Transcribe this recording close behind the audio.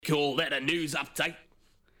Call that a news update?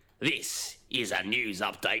 This is a news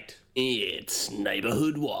update. It's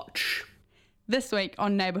Neighbourhood Watch. This week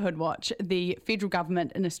on Neighbourhood Watch, the federal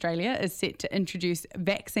government in Australia is set to introduce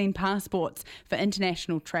vaccine passports for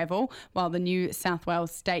international travel, while the New South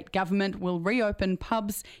Wales state government will reopen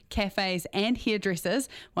pubs, cafes and hairdressers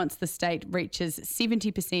once the state reaches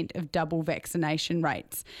 70% of double vaccination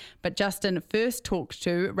rates. But Justin first talked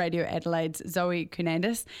to Radio Adelaide's Zoe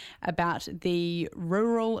Kunandis about the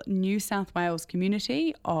rural New South Wales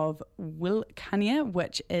community of Wilcannia,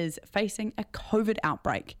 which is facing a COVID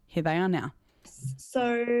outbreak. Here they are now.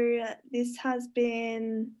 So this has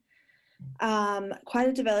been quite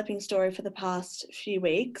a developing story for the past few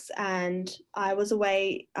weeks, and I was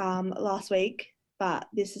away last week, but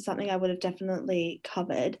this is something I would have definitely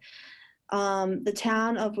covered. The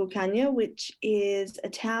town of Wilcannia, which is a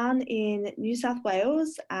town in New South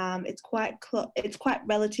Wales, it's quite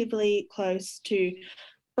relatively close to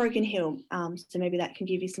Broken Hill, so maybe that can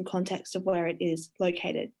give you some context of where it is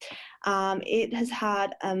located. It has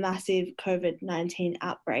had a massive COVID-19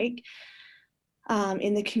 outbreak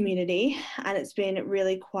in the community, and it's been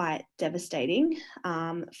really quite devastating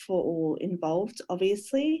for all involved,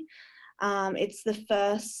 obviously. It's the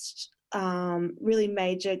first really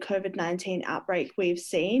major COVID-19 outbreak we've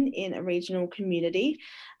seen in a regional community,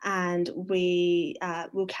 and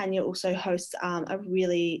Wilcannia also hosts a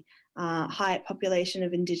really high population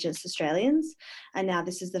of Indigenous Australians, and now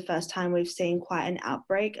this is the first time we've seen quite an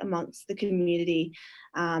outbreak amongst the community,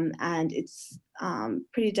 and it's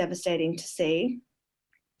pretty devastating to see.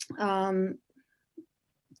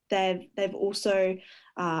 They've also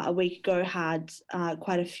a week ago had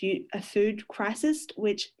quite a food crisis,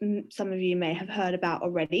 which some of you may have heard about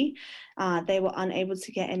already. They were unable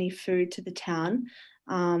to get any food to the town.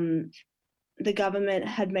 The government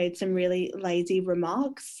had made some really lazy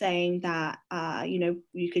remarks saying that,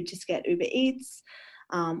 you could just get Uber Eats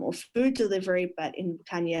or food delivery, but in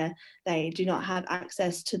Wilcannia, they do not have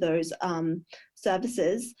access to those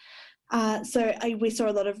services. So we saw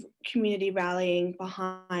a lot of community rallying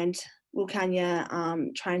behind Wilcannia,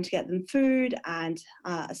 trying to get them food and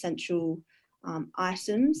essential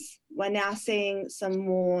items. We're now seeing some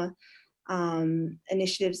more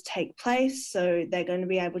initiatives take place, so they're going to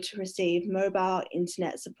be able to receive mobile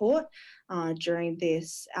internet support during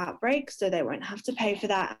this outbreak, so they won't have to pay for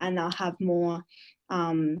that, and they'll have more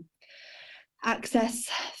access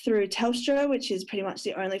through Telstra, which is pretty much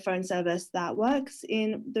the only phone service that works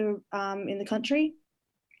in the country.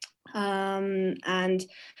 And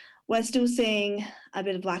we're still seeing a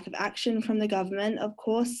bit of lack of action from the government, of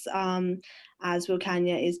course, as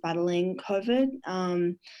Wilcannia is battling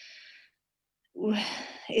COVID.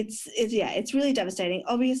 It's really devastating.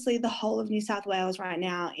 Obviously, the whole of New South Wales right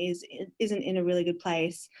now isn't in a really good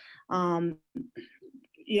place. There's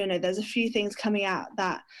a few things coming out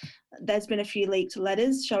that there's been a few leaked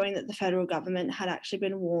letters showing that the federal government had actually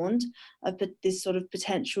been warned of this sort of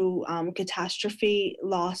potential catastrophe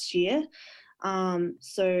last year.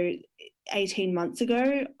 So 18 months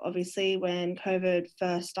ago, obviously, when COVID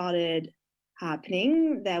first started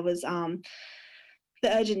happening, there was the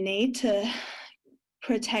urgent need to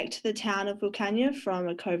protect the town of Wilcannia from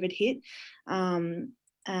a COVID hit.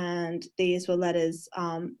 And these were letters,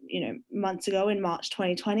 months ago in March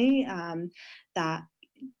 2020, that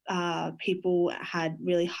people had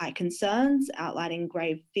really high concerns, outlining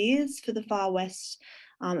grave fears for the far west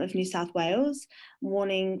of New South Wales.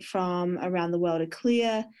 Warning from around the world are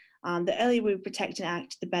clear. The earlier we protect and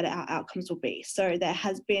act, the better our outcomes will be. So there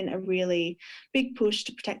has been a really big push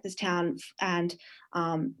to protect this town and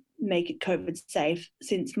make it COVID safe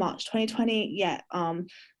since March 2020. Yet,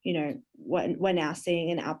 we're now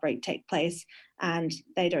seeing an outbreak take place, and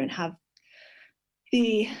they don't have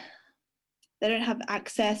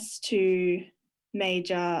access to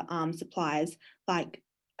major supplies like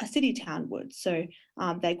a city town would. So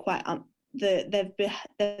they've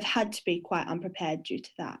had to be quite unprepared due to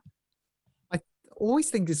that. I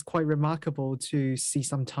always think it's quite remarkable to see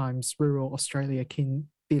sometimes rural Australia can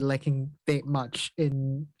be lacking that much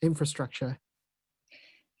in infrastructure.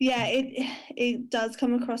 Yeah, it does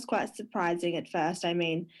come across quite surprising at first. I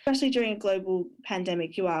mean, especially during a global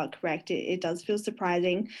pandemic, you are correct. It does feel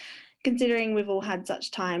surprising, considering we've all had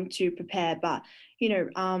such time to prepare. But,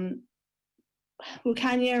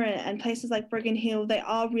 Wilcannia and places like Broken Hill, they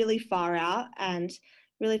are really far out and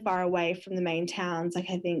really far away from the main towns. Like,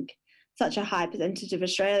 I think such a high percentage of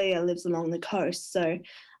Australia lives along the coast. So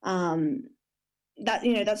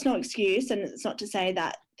that's no excuse, and it's not to say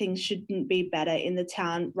that things shouldn't be better in the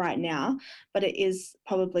town right now, but it is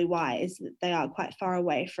probably why, is that they are quite far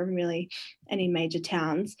away from really any major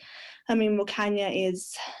towns. I mean, Wilcannia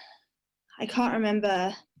is, I can't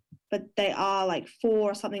remember, but they are like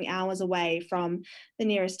 4 or something hours away from the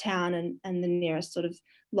nearest town and the nearest sort of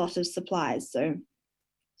lot of supplies. So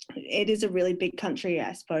it is a really big country,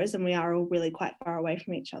 I suppose, and we are all really quite far away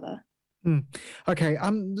from each other. Okay,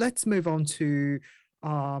 let's move on to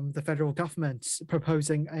the federal government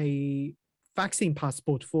proposing a vaccine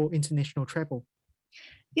passport for international travel.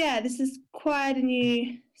 Yeah, this is quite a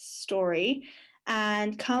new story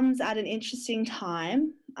and comes at an interesting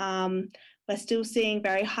time. We're still seeing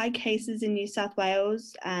very high cases in New South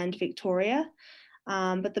Wales and Victoria,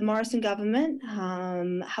 but the Morrison government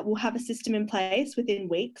will have a system in place within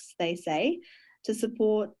weeks, they say, to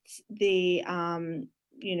support the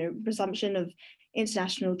resumption of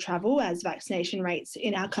international travel as vaccination rates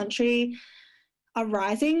in our country are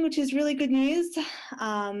rising, which is really good news.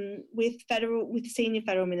 With senior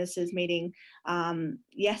federal ministers meeting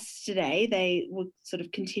yesterday, they were sort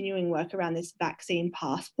of continuing work around this vaccine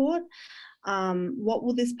passport. What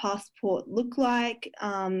will this passport look like?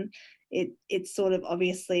 It's sort of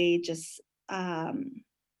obviously just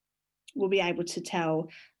we'll be able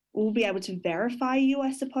to verify you,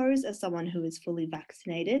 I suppose, as someone who is fully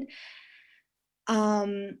vaccinated.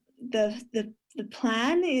 The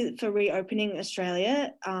plan for reopening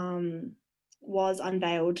Australia was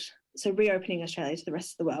unveiled. So reopening Australia to the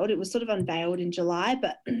rest of the world, it was sort of unveiled in July,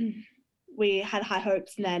 but we had high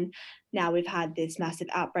hopes, and then now we've had this massive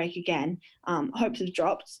outbreak again. Hopes have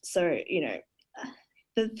dropped. So,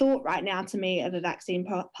 the thought right now to me of a vaccine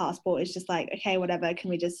passport is just like, okay, whatever, can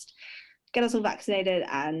we just get us all vaccinated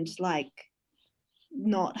and like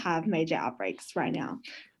not have major outbreaks right now?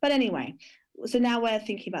 But anyway, so now we're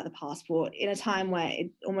thinking about the passport in a time where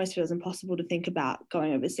it almost feels impossible to think about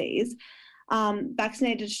going overseas.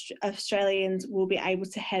 Vaccinated Australians will be able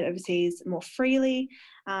to head overseas more freely.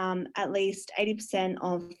 At least 80%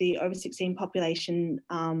 of the over 16 population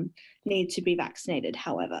need to be vaccinated,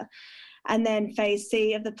 however. And then phase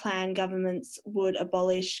C of the plan, governments would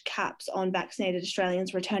abolish caps on vaccinated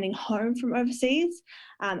Australians returning home from overseas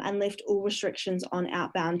and lift all restrictions on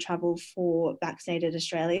outbound travel for vaccinated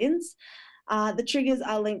Australians. The triggers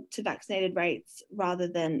are linked to vaccinated rates rather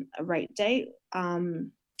than a rate date.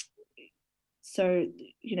 So,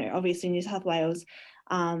 obviously New South Wales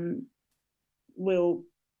will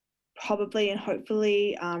probably and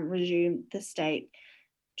hopefully resume the state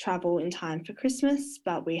travel in time for Christmas,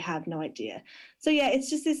 but we have no idea. So yeah, it's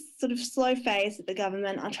just this sort of slow phase that the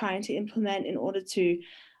government are trying to implement in order to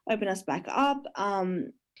open us back up.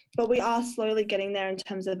 But we are slowly getting there in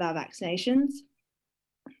terms of our vaccinations.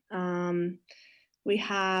 We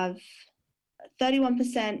have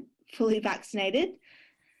 31% fully vaccinated,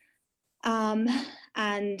 and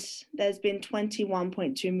there's been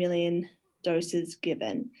 21.2 million doses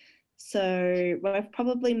given. So we're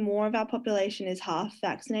probably more of our population is half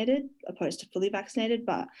vaccinated opposed to fully vaccinated,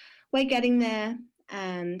 but we're getting there,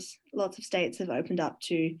 and lots of states have opened up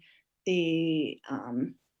to the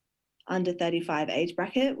under 35 age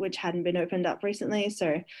bracket, which hadn't been opened up recently.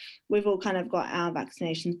 So we've all kind of got our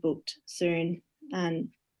vaccinations booked soon, and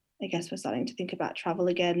I guess we're starting to think about travel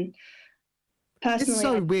again. Personally, it's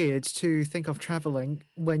so weird to think of traveling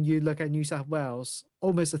when you look at New South Wales,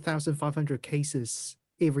 almost 1,500 cases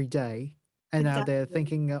every day, and now they're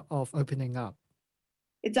thinking of opening up.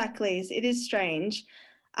 Exactly. It is strange.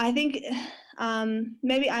 I think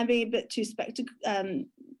maybe I'm being a bit too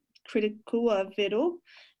critical of it all.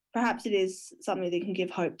 Perhaps it is something that can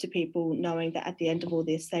give hope to people, knowing that at the end of all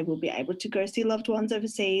this, they will be able to go see loved ones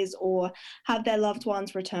overseas or have their loved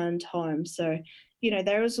ones returned home. So,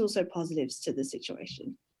 there is also positives to the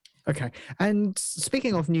situation. Okay. And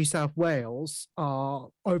speaking of New South Wales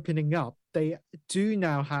opening up, they do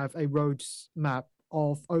now have a roadmap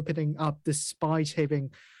of opening up despite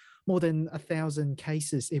having more than 1,000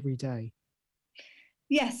 cases every day.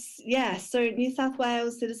 Yes, yeah. So New South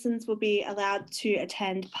Wales citizens will be allowed to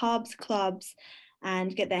attend pubs, clubs,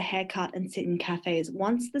 and get their hair cut and sit in cafes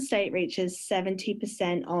once the state reaches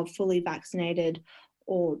 70% of fully vaccinated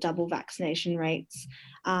or double vaccination rates,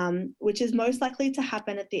 which is most likely to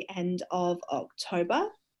happen at the end of October.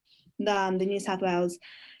 The New South Wales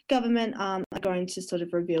government are going to sort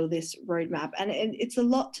of reveal this roadmap, and it's a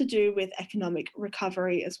lot to do with economic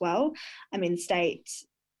recovery as well. I mean, the state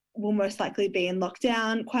will most likely be in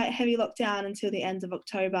lockdown, quite heavy lockdown until the end of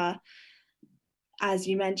October. As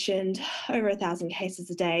you mentioned, over 1,000 cases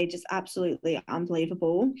a day, just absolutely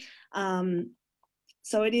unbelievable.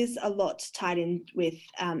 So it is a lot tied in with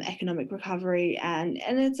economic recovery, and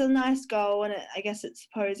it's a nice goal, and I guess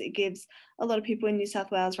suppose it gives a lot of people in New South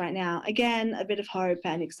Wales right now, again, a bit of hope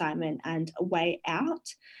and excitement and a way out,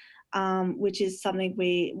 which is something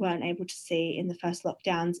we weren't able to see in the first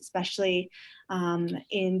lockdowns, especially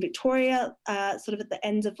in Victoria, sort of at the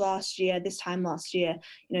end of this time last year,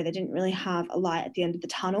 they didn't really have a light at the end of the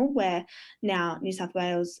tunnel, where now New South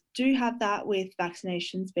Wales do have that, with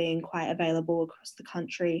vaccinations being quite available across the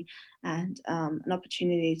country, and an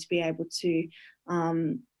opportunity to be able to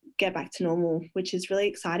get back to normal, which is really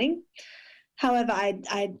exciting. However,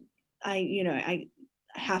 I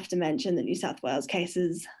have to mention that New South Wales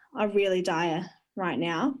cases are really dire right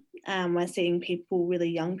now. We're seeing really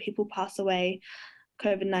young people pass away,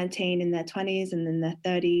 COVID-19, in their 20s and in their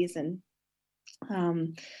 30s, and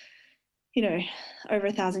over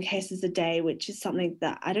 1,000 cases a day, which is something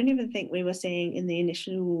that I don't even think we were seeing in the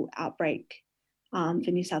initial outbreak for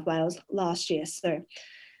New South Wales last year. So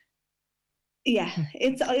yeah,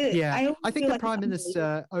 I think the Prime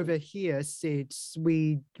Minister over here said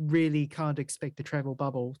we really can't expect the travel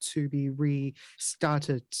bubble to be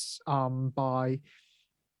restarted by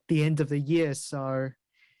the end of the year. So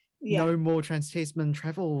no more trans-Tasman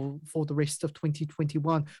travel for the rest of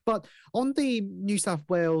 2021. But on the New South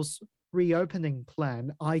Wales reopening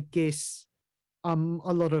plan, I guess a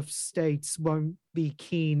lot of states won't be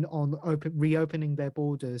keen on reopening their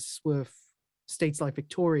borders with states like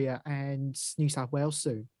Victoria and New South Wales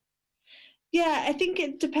soon. Yeah, I think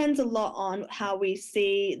it depends a lot on how we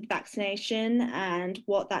see vaccination and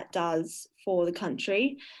what that does for the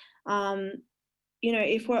country.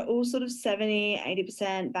 If we're all sort of 70,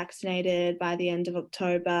 80% vaccinated by the end of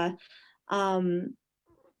October,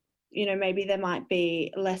 maybe there might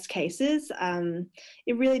be less cases.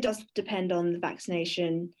 It really does depend on the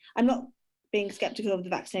vaccination. I'm not being skeptical of the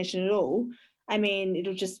vaccination at all. I mean,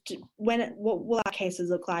 it'll just what will our cases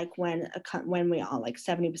look like when we are like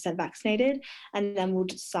 70% vaccinated, and then we'll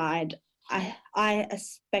decide. I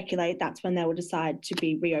speculate that's when they will decide to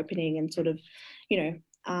be reopening, and sort of,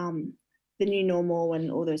 the new normal and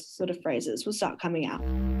all those sort of phrases will start coming out.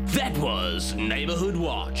 That was Neighbourhood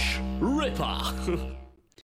Watch. Ripper.